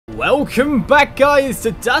Welcome back, guys,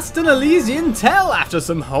 to Dust and Elysian Tell after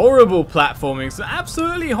some horrible platforming. Some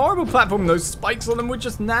absolutely horrible platforming. Those spikes on them were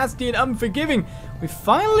just nasty and unforgiving. We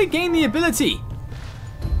finally gained the ability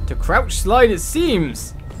to crouch slide, it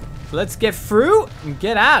seems. So let's get through and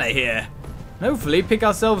get out of here. And hopefully pick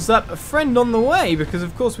ourselves up a friend on the way, because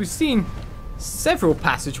of course we've seen several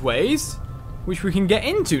passageways which we can get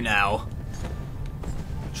into now.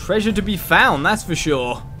 Treasure to be found, that's for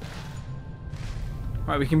sure.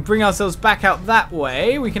 Right, we can bring ourselves back out that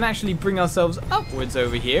way. We can actually bring ourselves upwards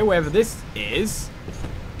over here, wherever this is.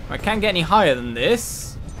 I can't get any higher than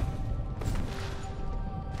this.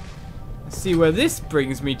 Let's see where this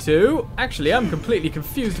brings me to. Actually, I'm completely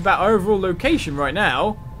confused about our overall location right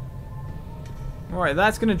now. Alright,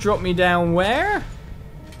 that's going to drop me down where?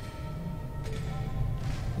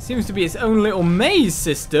 It seems to be its own little maze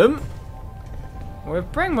system. I'll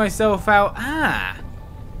bring myself out.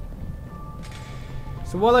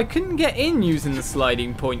 So while I couldn't get in using the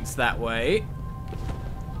sliding points that way,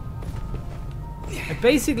 I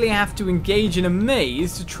basically have to engage in a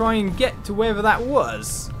maze to try and get to wherever that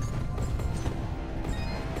was.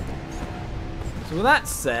 So with that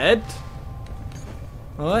said,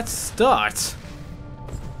 well, let's start.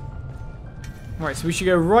 Right, so we should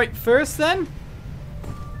go right first then?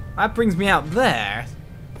 That brings me out there.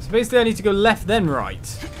 So basically I need to go left then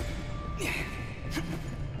right.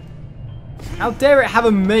 How dare it have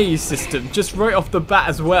a maze system just right off the bat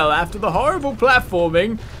as well after the horrible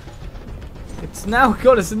platforming. It's now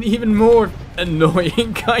got us an even more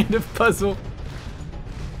annoying kind of puzzle.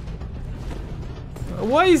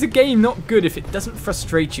 Why is a game not good if it doesn't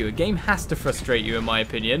frustrate you? A game has to frustrate you in my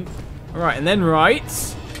opinion. Alright, and then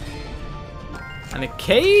right. And a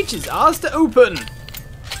cage is ours to open.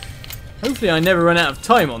 Hopefully I never run out of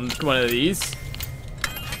time on one of these.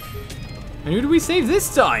 And who do we save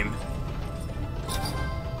this time?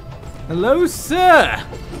 Hello, sir!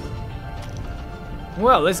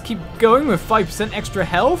 Well, let's keep going with 5% extra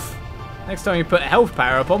health. Next time you put a health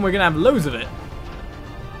power up on, we're going to have loads of it.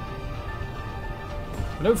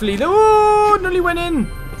 But hopefully... Oh, nearly went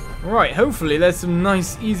in! Right, hopefully there's some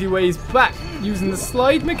nice, easy ways back using the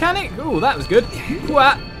slide mechanic. Oh, that was good.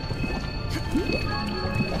 What?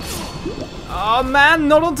 Oh, man,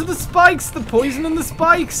 not onto the spikes! The poison and the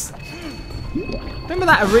spikes! Remember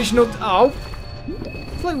that original... Oh...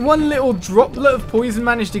 It's like one little droplet of poison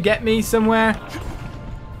managed to get me somewhere.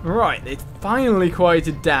 Right, it's finally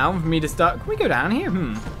quieted down for me to start. Can we go down here?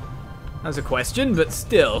 That's a question, but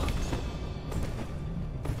still.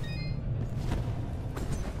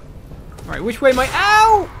 Right, which way am I?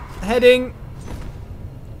 Ow! Heading.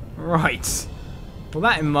 Right. With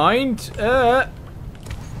that in mind,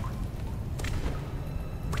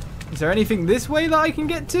 is there anything this way that I can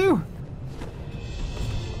get to?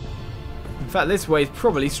 In fact, this way is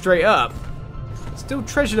probably straight up. Still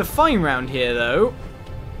treasure to find round here, though.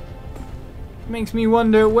 Makes me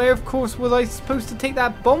wonder where, of course, was I supposed to take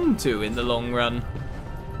that bomb to in the long run?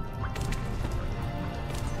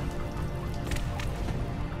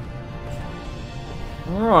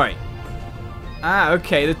 Right.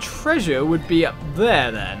 Okay, the treasure would be up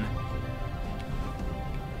there, then.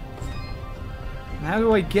 How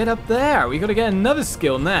do I get up there? We gotta get another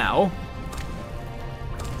skill now.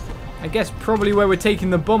 I guess probably where we're taking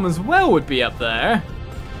the bomb as well would be up there.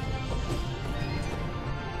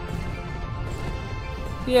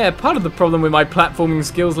 Yeah, part of the problem with my platforming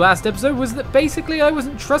skills last episode was that basically I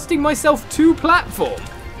wasn't trusting myself to platform.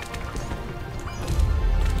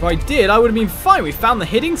 If I did, I would have been fine. We found the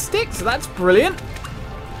hitting stick, so that's brilliant.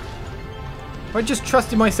 If I just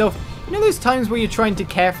trusted myself... You know those times where you're trying to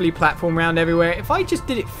carefully platform around everywhere? If I just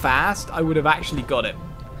did it fast, I would have actually got it.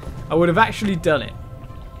 I would have actually done it.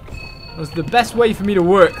 That was the best way for me to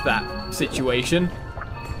work that situation.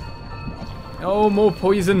 Oh, more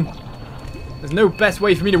poison. There's no best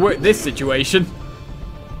way for me to work this situation.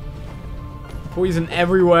 Poison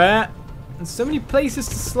everywhere. And so many places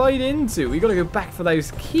to slide into. We gotta go back for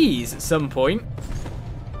those keys at some point.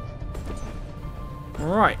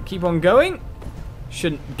 Alright, keep on going.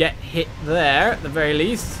 Shouldn't get hit there at the very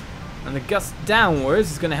least. And the gust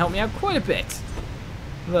downwards is gonna help me out quite a bit.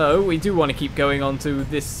 Though, we do want to keep going on to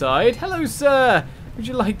this side. Hello, sir! Would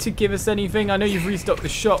you like to give us anything? I know you've restocked the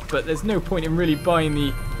shop, but there's no point in really buying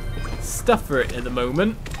the stuff for it at the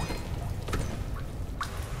moment.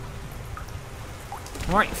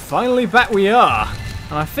 Right, finally back we are.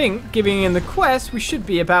 And I think, giving in the quest, we should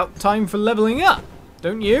be about time for leveling up.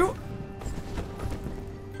 Don't you?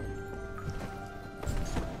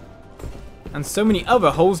 And so many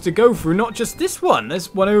other holes to go through, not just this one.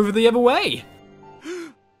 There's one over the other way.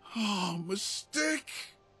 Oh, Mistake!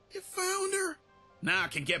 You found her? Now I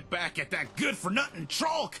can get back at that good-for-nothing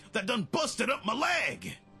trolk that done busted up my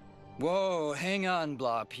leg. Whoa, hang on,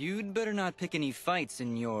 Blop. You'd better not pick any fights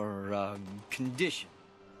in your, condition.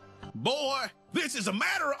 Boy, this is a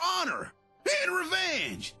matter of honor and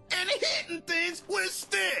revenge and hitting things with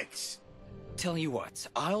sticks. Tell you what,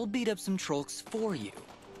 I'll beat up some trolks for you.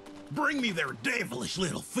 Bring me their devilish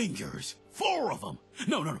little fingers. 4 of them.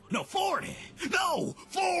 No, 40. No,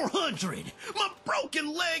 400. My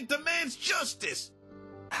broken leg demands justice.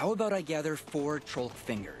 How about I gather 4 trolk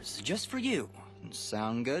fingers, just for you?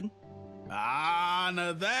 Sound good? Ah,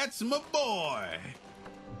 now that's my boy.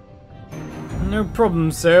 No problem,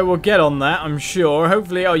 sir. We'll get on that, I'm sure.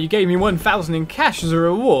 Hopefully, oh, you gave me 1,000 in cash as a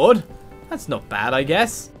reward. That's not bad, I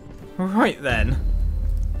guess. Right then.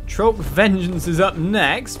 Trolk Vengeance is up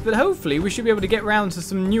next, but hopefully we should be able to get round to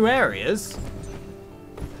some new areas.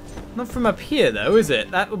 Not from up here, though, is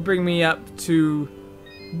it? That will bring me up to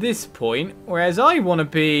this point, whereas I want to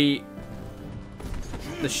be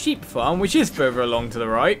the sheep farm, which is further along to the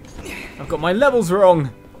right. I've got my levels wrong.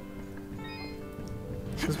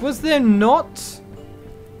 Because was there not...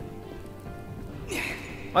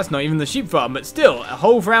 That's not even the sheep farm, but still, a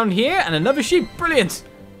hole round here and another sheep. Brilliant!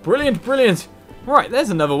 Brilliant, brilliant. Right, there's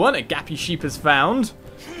another one a gappy sheep has found.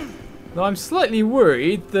 Though I'm slightly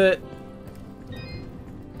worried that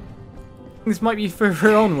things might be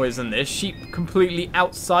further onwards than this. Sheep completely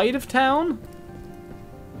outside of town?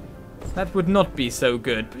 That would not be so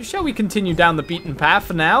good. But shall we continue down the beaten path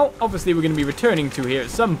for now? Obviously we're going to be returning to here at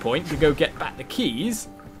some point to go get back the keys.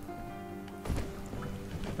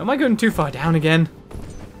 Am I going too far down again?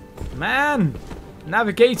 Man!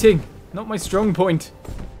 Navigating! Not my strong point.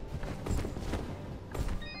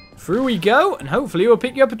 Through we go, and hopefully we'll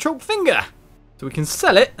pick you up a trolk finger. So we can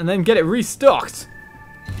sell it, and then get it restocked.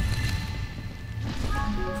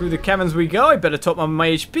 Through the caverns we go. I better top up my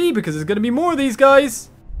HP, because there's going to be more of these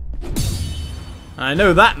guys. I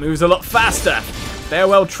know that moves a lot faster.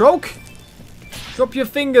 Farewell, trolk. Drop your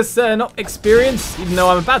fingers, sir, not experience. Even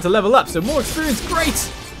though I'm about to level up, so more experience, great.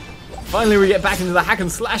 Finally we get back into the hack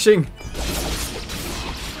and slashing.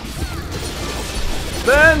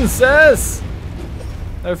 Burn, sirs.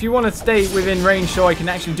 Now, if you want to stay within range so I can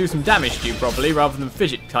actually do some damage to you properly, rather than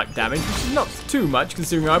fidget type damage, which is not too much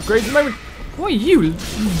considering I upgrade at the moment. Why are you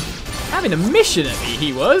having a mission at me,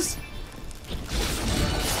 he was?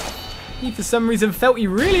 He for some reason felt he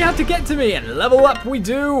really had to get to me, and level up we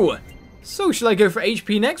do. So shall I go for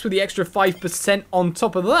HP next with the extra 5% on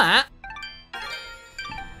top of that?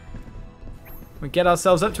 We get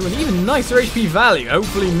ourselves up to an even nicer HP value,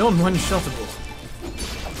 hopefully non-one-shottable.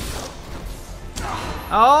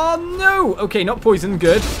 Oh no! Okay, not poison,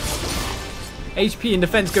 good. HP and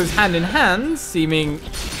defense goes hand in hand, seeming...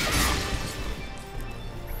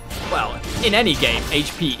 Well, in any game,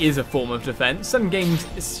 HP is a form of defense. Some games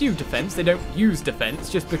eschew defense, they don't use defense,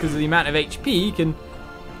 just because of the amount of HP can...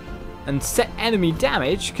 and set enemy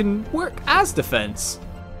damage can work as defense.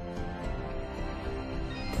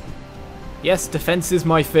 Yes, defense is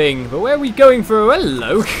my thing, but where are we going for?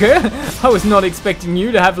 Hello, I was not expecting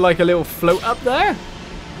you to have like a little float up there.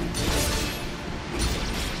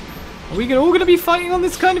 Are we all going to be fighting on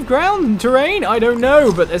this kind of ground and terrain? I don't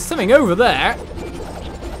know, but there's something over there.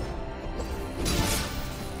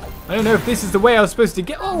 I don't know if this is the way I was supposed to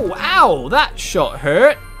get... Oh, ow! That shot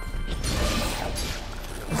hurt.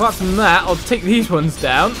 Apart from that, I'll take these ones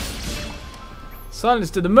down.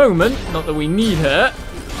 Silenced at the moment. Not that we need her.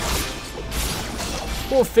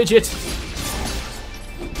 Poor fidget.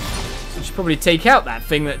 I should probably take out that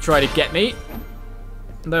thing that tried to get me.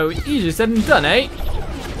 Though, easier said than done, eh?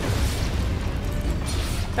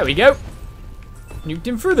 There we go. Nuked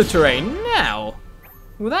him through the terrain. Now,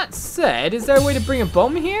 with that said, is there a way to bring a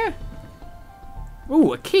bomb here?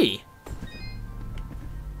 Ooh, a key.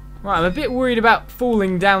 Right, I'm a bit worried about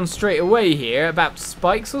falling down straight away here, about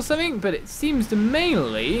spikes or something, but it seems to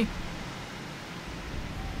mainly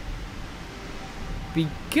be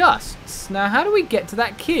gusts. Now, how do we get to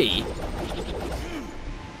that key?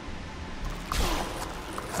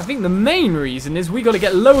 I think the main reason is we got to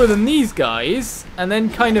get lower than these guys and then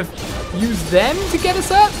kind of use them to get us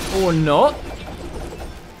up, or not.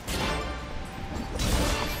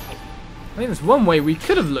 I think there's one way we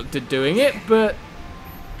could have looked at doing it, but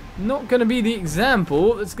not going to be the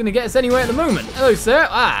example that's going to get us anywhere at the moment. Hello, sir.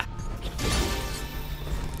 Ah.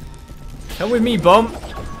 Come with me, bomb.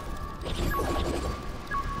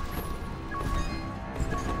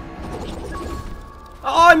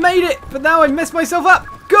 Oh, I made it, but now I messed myself up.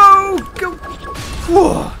 Go! Go!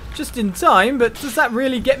 Whoa, just in time, but does that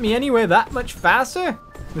really get me anywhere that much faster?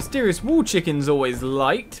 Mysterious wall chickens always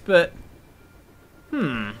liked, but...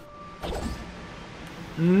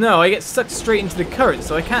 No, I get sucked straight into the current,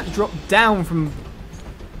 so I can't drop down from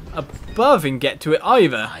above and get to it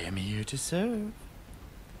either. I am here to serve.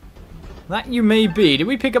 That you may be. Did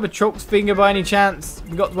we pick up a Troll's finger by any chance?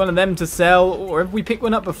 We got one of them to sell, or have we picked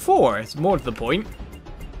one up before? It's more to the point.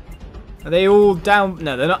 Are they all down?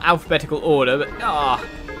 No, they're not alphabetical order, but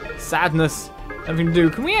sadness. Nothing to do.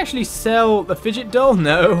 Can we actually sell the fidget doll?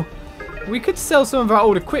 No. We could sell some of our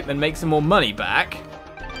old equipment, make some more money back.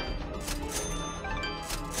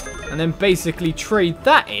 And then basically trade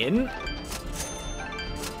that in.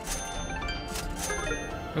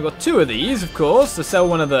 We've got 2 of these, of course, to sell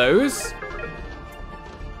one of those.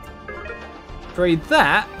 Trade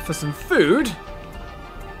that for some food.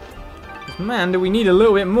 Man, do we need a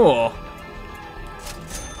little bit more.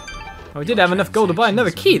 Oh, we did have enough gold to buy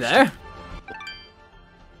another key there.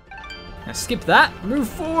 Now skip that, move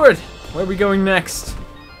forward. Where are we going next?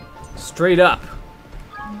 Straight up.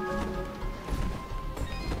 I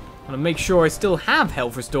want to make sure I still have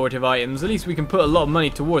health restorative items. At least we can put a lot of money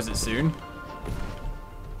towards it soon.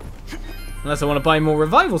 Unless I want to buy more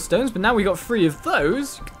revival stones, but now we got 3 of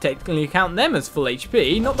those. You can technically count them as full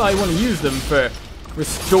HP. Not that I want to use them for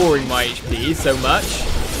restoring my HP so much.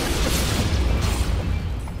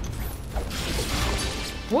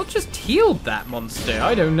 What just healed that monster?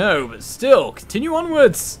 I don't know, but still, continue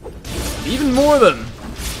onwards. Even more of them.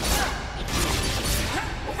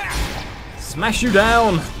 Smash you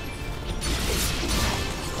down.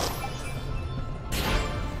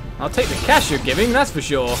 I'll take the cash you're giving, that's for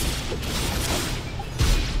sure.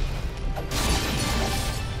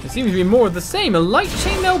 There seems to be more of the same. A light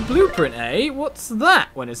chainmail blueprint, eh? What's that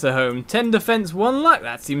when it's a home? 10 defense, 1 luck.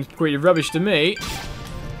 That seems pretty rubbish to me.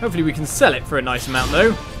 Hopefully we can sell it for a nice amount,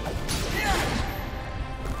 though.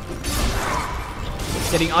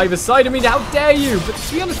 Getting either side of me, how dare you! But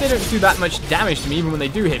to be honest, they don't do that much damage to me, even when they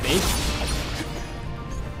do hit me.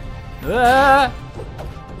 Ah!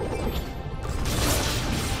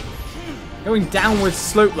 Going downward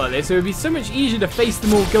slope like this, it would be so much easier to face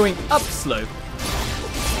them all going up slope.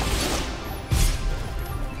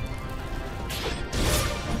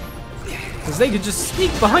 Because they could just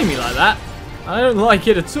sneak behind me like that. I don't like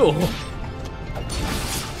it at all.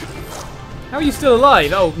 How are you still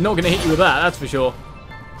alive? Oh, not going to hit you with that, that's for sure.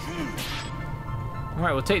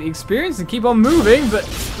 Alright, we'll take the experience and keep on moving, but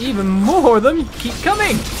even more of them keep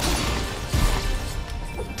coming.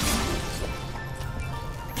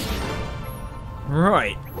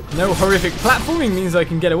 Right, no horrific platforming means I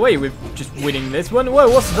can get away with just winning this one. Whoa,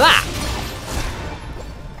 what's that?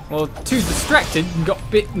 Well, too distracted and got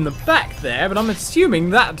bit in the back there, but I'm assuming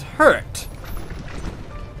that hurt.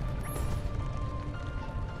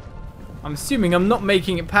 I'm assuming I'm not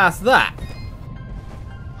making it past that.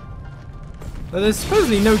 But there's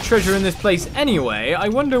supposedly no treasure in this place anyway. I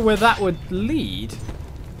wonder where that would lead.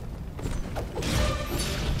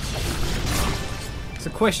 It's a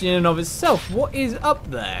question in and of itself. What is up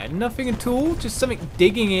there? Nothing at all? Just something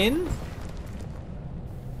digging in?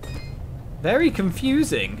 Very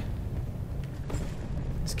confusing.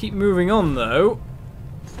 Let's keep moving on though.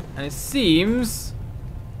 And it seems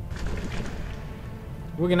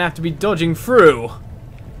we're gonna have to be dodging through.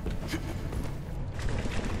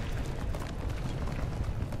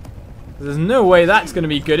 There's no way that's gonna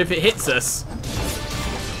be good if it hits us.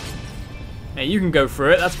 Hey, you can go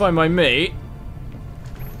through it, that's fine by me.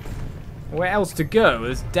 Where else to go?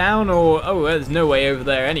 There's down or... oh, there's no way over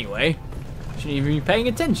there anyway. Shouldn't even be paying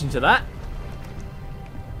attention to that.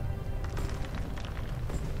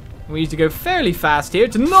 We need to go fairly fast here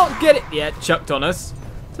to not get it yet chucked on us.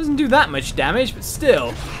 Doesn't do that much damage, but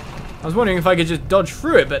still. I was wondering if I could just dodge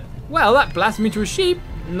through it, but, well, that blasted me to a sheep.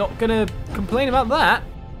 Not gonna complain about that.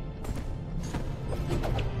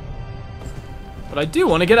 But I do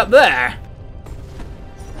want to get up there.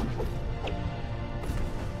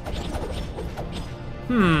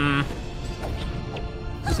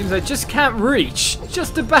 Seems I just can't reach.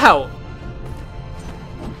 Just about.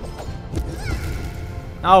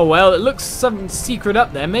 Oh well, it looks something secret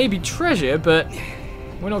up there. Maybe treasure, but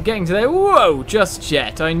we're not getting to there. Whoa, just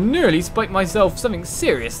yet. I nearly spiked myself something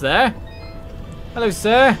serious there. Hello,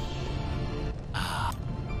 sir.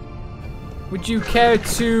 Would you care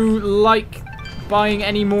to like buying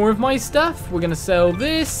any more of my stuff? We're gonna sell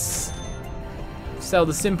this. Sell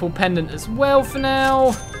the simple pendant as well for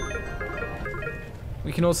now.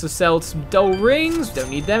 We can also sell some dull rings. Don't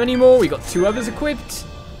need them anymore. We got 2 others equipped.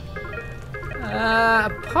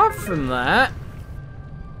 Apart from that,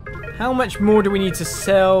 how much more do we need to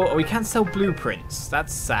sell? Oh, we can't sell blueprints.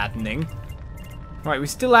 That's saddening. Right, we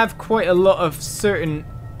still have quite a lot of certain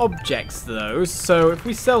objects though. So if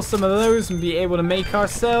we sell some of those and be able to make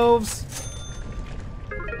ourselves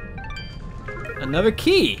Another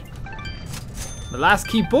key. The last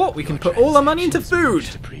key bought, we can put all our money into food.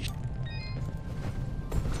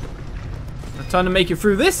 I'm trying to make it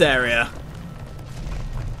through this area.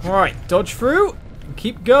 Alright, dodge through and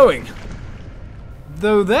keep going.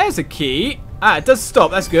 Though there's a key. Ah, it does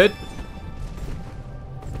stop, that's good.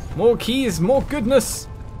 More keys, more goodness.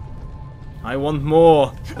 I want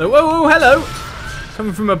more. Oh, whoa, whoa, hello.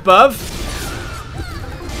 Coming from above.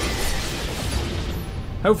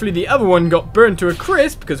 Hopefully the other one got burned to a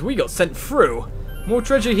crisp because we got sent through. More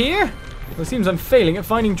treasure here? Well, it seems I'm failing at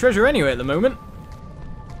finding treasure anyway at the moment.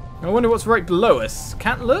 I wonder what's right below us.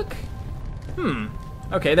 Can't look?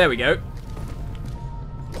 Okay, there we go.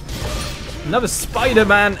 Another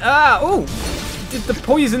Spider-Man. Ah, oh! Did the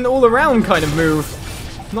poison all around kind of move.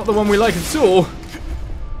 Not the one we like at all.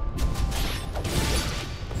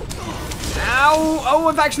 Ow! Oh,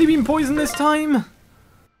 I've actually been poisoned this time.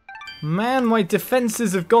 Man, my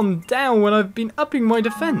defenses have gone down when I've been upping my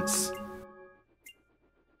defense.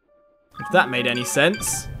 If that made any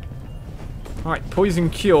sense. Alright, poison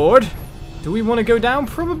cured. Do we want to go down?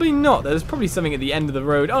 Probably not. There's probably something at the end of the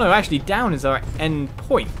road. Oh no, actually down is our end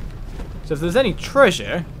point. So if there's any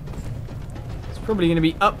treasure, it's probably going to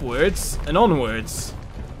be upwards and onwards.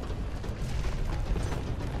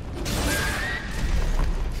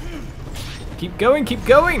 Keep going, keep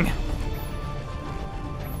going!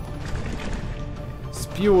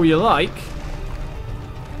 Spew all you like.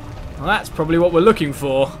 Well, that's probably what we're looking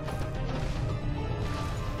for.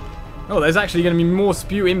 Oh, there's actually going to be more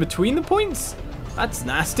spew in between the points? That's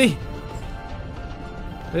nasty.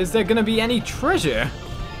 Is there going to be any treasure?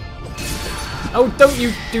 Oh, don't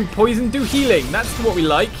you do poison, do healing. That's what we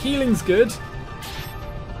like. Healing's good.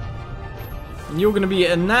 And you're going to be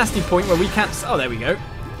at a nasty point where we can't... Oh, there we go.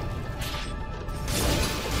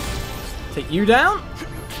 Take you down.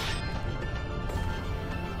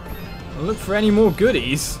 I'll look for any more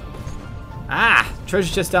goodies. Ah,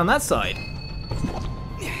 treasure chest down that side.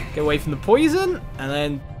 Get away from the poison, and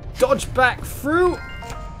then dodge back through.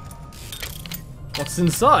 What's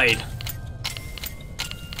inside?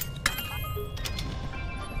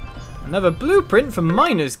 Another blueprint for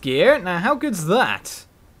miner's gear. Now, how good's that?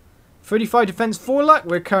 35 defense, 4 luck.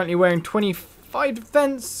 We're currently wearing 25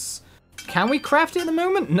 defense. Can we craft it at the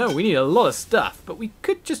moment? No, we need a lot of stuff. But we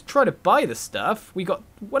could just try to buy the stuff. We got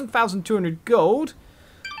 1,200 gold.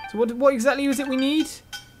 So what exactly is it we need?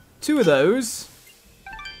 2 of those.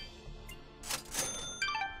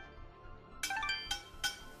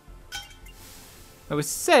 Oh, it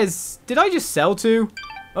says... Did I just sell 2?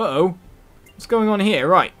 Uh-oh. What's going on here?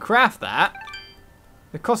 Right, craft that.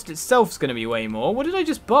 The cost itself is going to be way more. What did I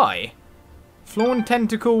just buy? Thorn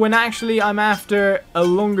tentacle when actually I'm after a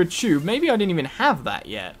longer tube. Maybe I didn't even have that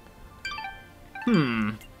yet.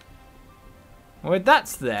 Well,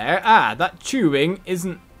 that's there. Ah, that tubing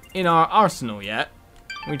isn't in our arsenal yet.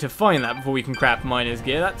 We need to find that before we can craft miner's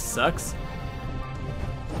gear. That sucks.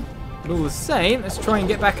 But all the same, let's try and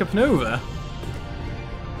get back up and over.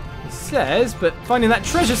 It says, but finding that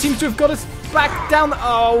treasure seems to have got us back down the...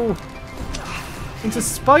 Oh! Into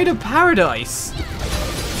spider paradise.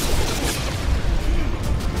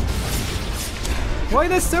 Why are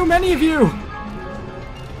there so many of you?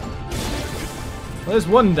 Well, there's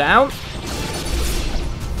one down.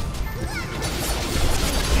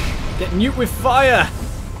 Get nuked with fire.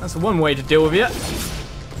 That's one way to deal with you.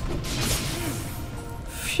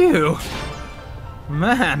 Phew.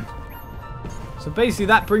 Man. So basically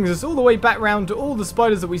that brings us all the way back round to all the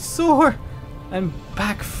spiders that we saw. And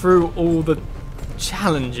back through all the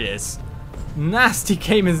challenges. Nasty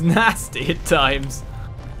game is nasty at times.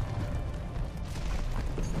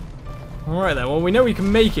 Alright then, well we know we can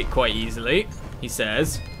make it quite easily, he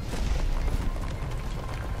says.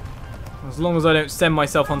 As long as I don't send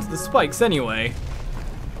myself onto the spikes anyway.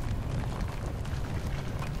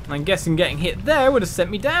 I'm guessing getting hit there would have sent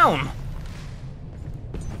me down.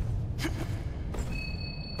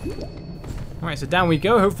 Alright, so down we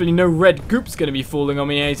go. Hopefully no red goop's going to be falling on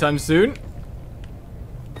me anytime soon.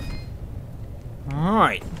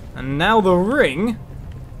 Alright, and now the ring.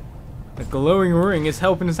 The glowing ring is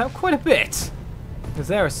helping us out quite a bit. Because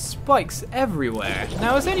there are spikes everywhere.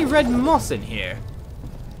 Now, is there any red moss in here?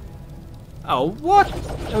 Oh, what?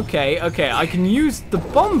 Okay, I can use the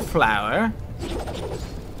bomb flower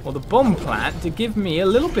or the bomb plant to give me a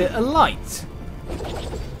little bit of light.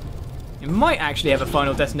 It might actually have a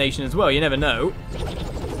final destination as well, you never know.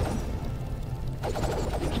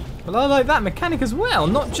 Well, I like that mechanic as well,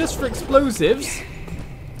 not just for explosives.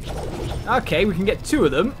 Okay, we can get 2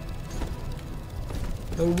 of them.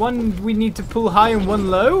 The one we need to pull high and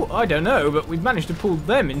one low? I don't know, but we've managed to pull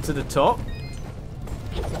them into the top.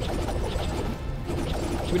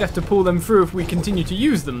 We'd have to pull them through if we continue to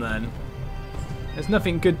use them then. There's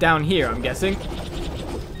nothing good down here, I'm guessing.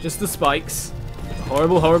 Just the spikes.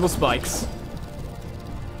 Horrible, horrible spikes.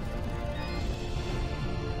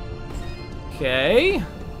 Okay.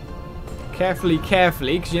 Carefully,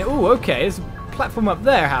 carefully. Cause you know, ooh, okay. There's a platform up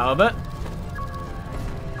there, however.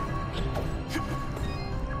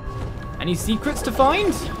 Any secrets to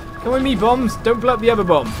find? Come with me, bombs. Don't blow up the other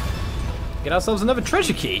bomb. Get ourselves another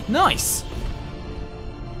treasure key. Nice.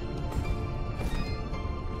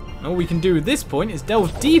 All we can do at this point is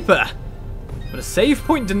delve deeper. But a save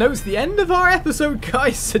point denotes the end of our episode,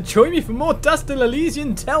 guys. So join me for more Dust and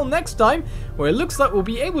Elysian Tell next time, where it looks like we'll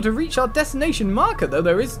be able to reach our destination marker, though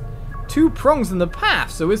there is 2 prongs in the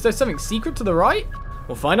path. So is there something secret to the right?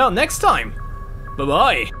 We'll find out next time.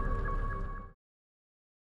 Bye-bye.